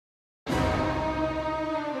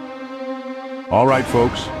All right,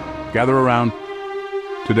 folks, gather around.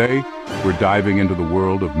 Today, we're diving into the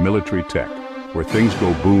world of military tech, where things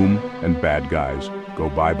go boom and bad guys go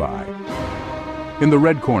bye-bye. In the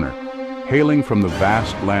red corner, hailing from the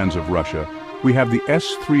vast lands of Russia, we have the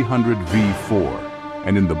S300V4,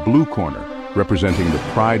 and in the blue corner, representing the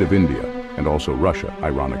pride of India, and also Russia,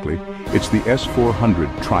 ironically, it's the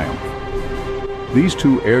S400 Triumph. These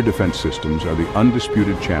two air defense systems are the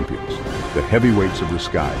undisputed champions, the heavyweights of the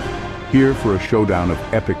sky, here for a showdown of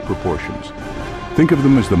epic proportions. Think of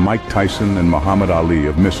them as the Mike Tyson and Muhammad Ali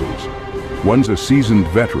of missiles. One's a seasoned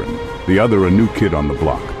veteran, the other a new kid on the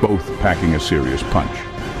block, both packing a serious punch.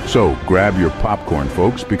 So grab your popcorn,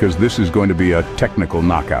 folks, because this is going to be a technical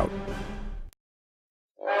knockout.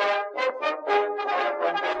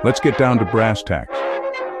 Let's get down to brass tacks.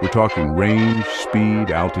 We're talking range,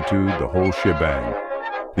 speed, altitude, the whole shebang.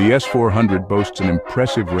 The S400 boasts an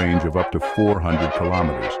impressive range of up to 400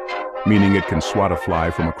 kilometers, meaning it can swat a fly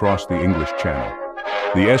from across the English Channel.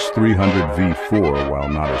 The S300V4, while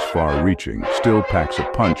not as far-reaching, still packs a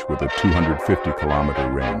punch with a 250-kilometer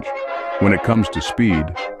range. When it comes to speed,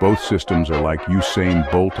 both systems are like Usain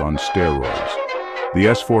Bolt on steroids. The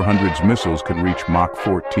S400's missiles can reach Mach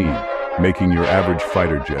 14, making your average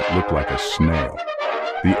fighter jet look like a snail.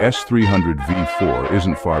 The S300V4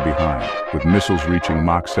 isn't far behind, with missiles reaching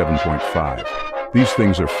Mach 7.5. These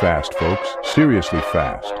things are fast, folks, seriously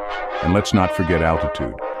fast. And let's not forget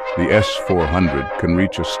altitude. The S400 can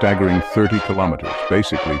reach a staggering 30 kilometers,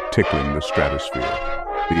 basically tickling the stratosphere.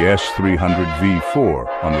 The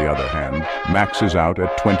S300V4, on the other hand, maxes out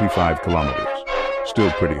at 25 kilometers.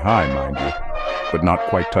 Still pretty high, mind you, but not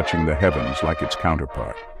quite touching the heavens like its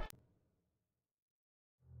counterpart.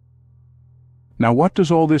 Now, what does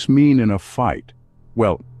all this mean in a fight?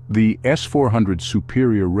 Well, the S400's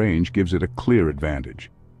superior range gives it a clear advantage.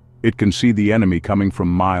 It can see the enemy coming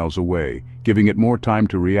from miles away, giving it more time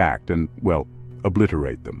to react and, well,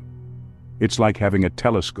 obliterate them. It's like having a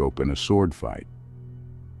telescope in a sword fight.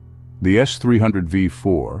 The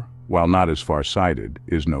S300V4, while not as far-sighted,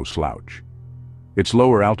 is no slouch. Its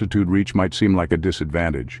lower altitude reach might seem like a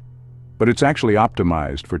disadvantage, but it's actually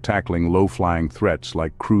optimized for tackling low-flying threats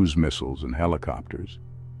like cruise missiles and helicopters.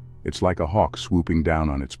 It's like a hawk swooping down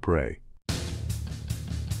on its prey.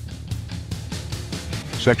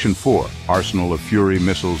 Section 4, Arsenal of Fury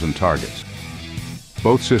missiles and targets.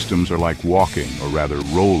 Both systems are like walking, or rather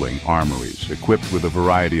rolling, armories, equipped with a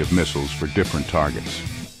variety of missiles for different targets.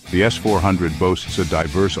 The S400 boasts a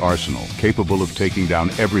diverse arsenal, capable of taking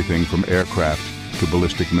down everything from aircraft to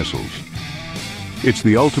ballistic missiles. It's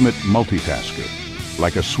the ultimate multitasker,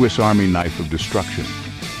 like a Swiss Army knife of destruction.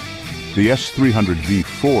 The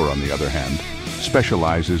S300V4, on the other hand,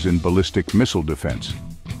 specializes in ballistic missile defense.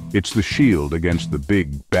 It's the shield against the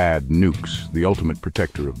big, bad nukes, the ultimate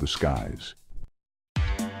protector of the skies.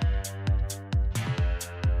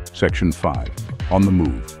 Section 5. On the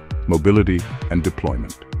move, mobility and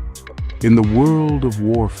deployment. In the world of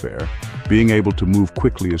warfare, being able to move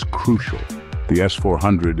quickly is crucial. The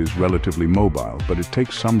S400 is relatively mobile, but it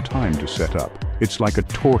takes some time to set up. It's like a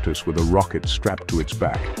tortoise with a rocket strapped to its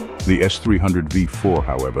back. The S300V4,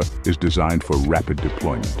 however, is designed for rapid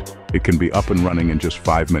deployment. It can be up and running in just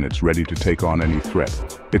 5 minutes, ready to take on any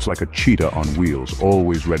threat. It's like a cheetah on wheels,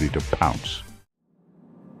 always ready to pounce.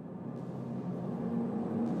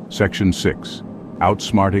 Section 6.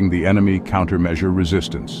 Outsmarting the enemy countermeasure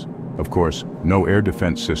resistance. Of course, no air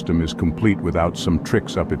defense system is complete without some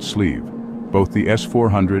tricks up its sleeve. Both the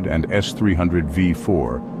S400 and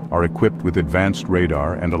S300V4 are equipped with advanced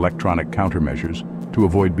radar and electronic countermeasures to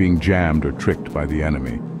avoid being jammed or tricked by the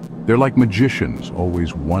enemy. They're like magicians,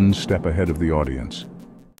 always one step ahead of the audience.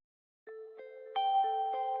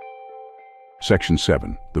 Section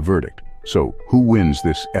 7, the verdict. So, who wins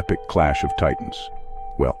this epic clash of titans?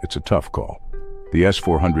 Well, it's a tough call. The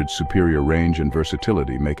S400's superior range and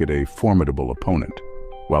versatility make it a formidable opponent,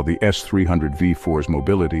 while the S300V4's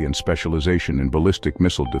mobility and specialization in ballistic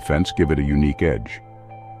missile defense give it a unique edge.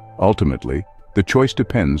 Ultimately, the choice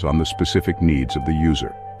depends on the specific needs of the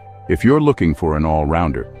user. If you're looking for an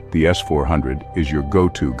all-rounder, the S400 is your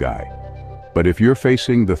go-to guy. But if you're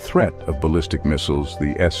facing the threat of ballistic missiles,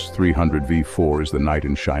 the S300V4 is the knight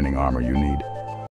in shining armor you need.